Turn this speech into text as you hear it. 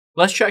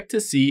Let's check to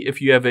see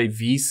if you have a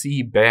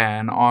VC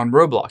ban on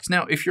Roblox.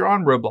 Now, if you're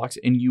on Roblox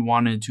and you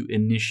wanted to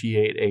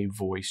initiate a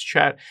voice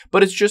chat,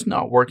 but it's just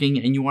not working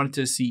and you wanted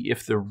to see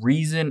if the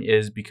reason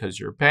is because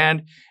you're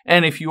banned,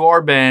 and if you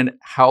are banned,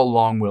 how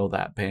long will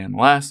that ban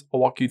last?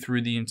 I'll walk you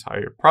through the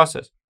entire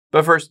process.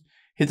 But first,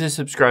 hit the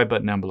subscribe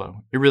button down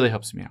below. It really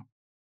helps me out.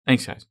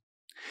 Thanks, guys.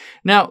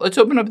 Now, let's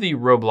open up the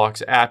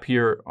Roblox app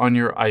here on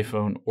your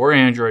iPhone or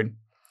Android,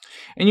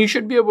 and you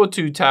should be able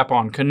to tap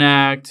on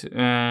Connect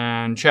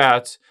and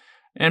Chats,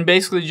 and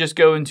basically just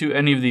go into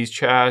any of these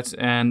chats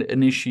and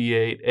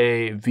initiate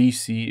a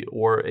VC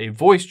or a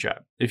voice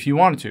chat if you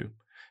wanted to.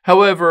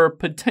 However,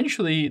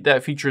 potentially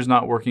that feature is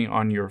not working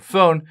on your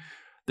phone.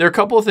 There are a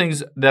couple of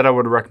things that I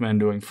would recommend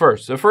doing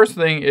first. The first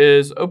thing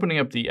is opening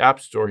up the App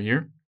Store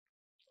here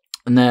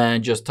and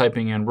then just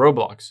typing in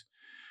Roblox.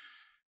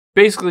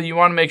 Basically, you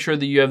want to make sure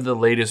that you have the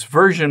latest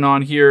version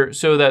on here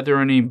so that there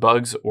are any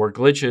bugs or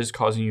glitches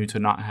causing you to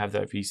not have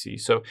that VC.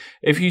 So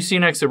if you see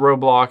next to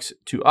Roblox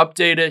to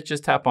update it,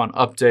 just tap on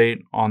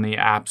Update on the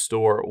App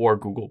Store or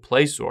Google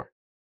Play Store.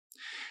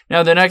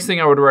 Now, the next thing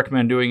I would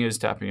recommend doing is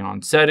tapping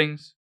on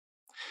Settings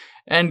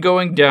and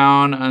going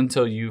down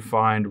until you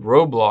find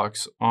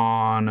Roblox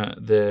on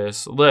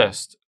this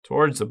list.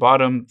 Towards the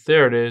bottom,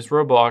 there it is,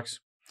 Roblox.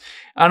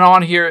 And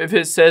on here, if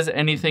it says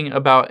anything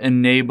about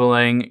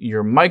enabling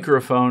your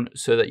microphone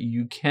so that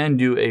you can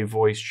do a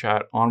voice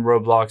chat on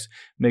Roblox,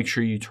 make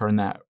sure you turn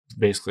that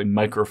basically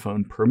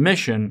microphone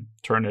permission,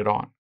 turn it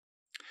on.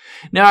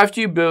 Now,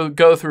 after you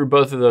go through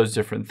both of those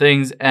different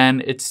things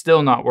and it's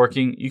still not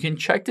working, you can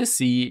check to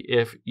see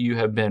if you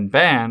have been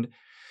banned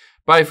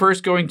by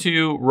first going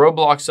to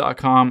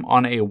roblox.com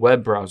on a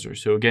web browser.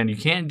 So again, you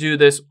can't do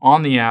this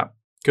on the app.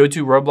 Go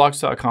to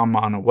roblox.com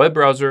on a web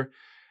browser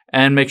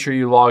and make sure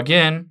you log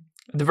in.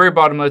 At the very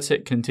bottom, let's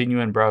hit continue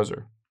in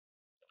browser.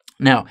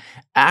 Now,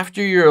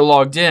 after you're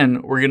logged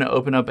in, we're going to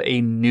open up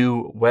a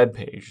new web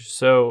page.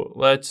 So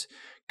let's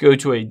go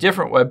to a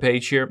different web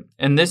page here.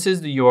 And this is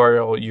the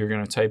URL you're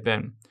going to type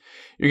in.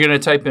 You're going to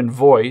type in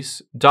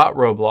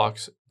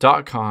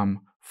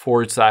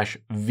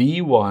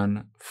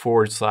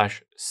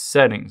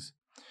voice.roblox.com/v1/settings.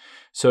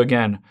 So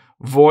again,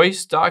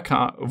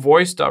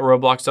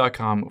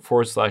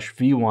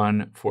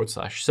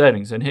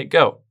 voice.roblox.com/v1/settings and hit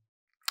go.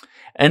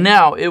 And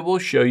now it will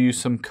show you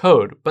some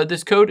code, but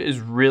this code is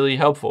really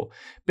helpful.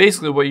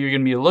 Basically, what you're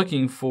going to be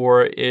looking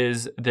for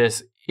is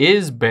this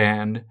is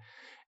banned.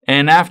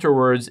 And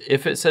afterwards,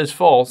 if it says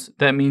false,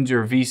 that means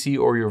your VC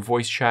or your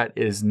voice chat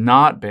is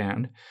not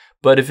banned.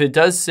 But if it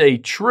does say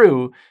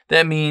true,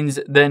 that means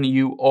then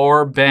you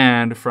are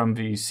banned from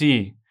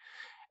VC.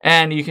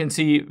 And you can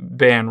see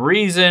ban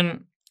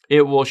reason.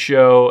 It will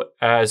show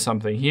as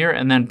something here,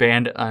 and then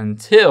banned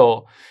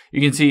until. You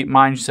can see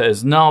mine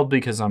says null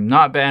because I'm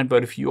not banned,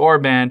 but if you are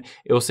banned,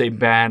 it will say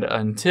banned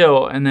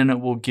until, and then it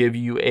will give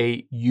you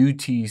a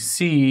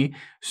UTC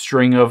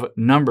string of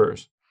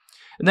numbers.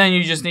 And then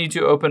you just need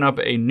to open up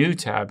a new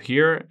tab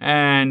here,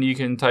 and you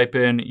can type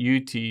in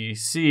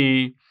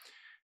UTC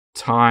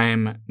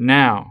time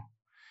now.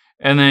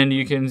 And then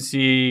you can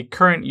see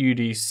current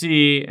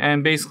UTC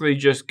and basically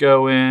just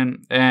go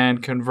in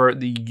and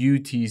convert the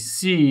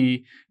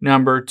UTC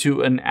number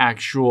to an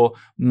actual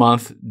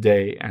month,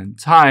 day, and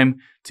time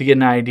to get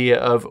an idea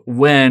of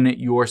when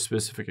your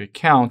specific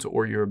account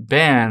or your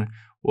ban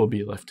will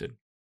be lifted.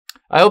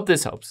 I hope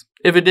this helps.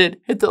 If it did,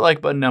 hit the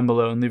like button down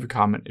below and leave a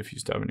comment if you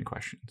still have any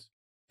questions.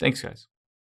 Thanks, guys.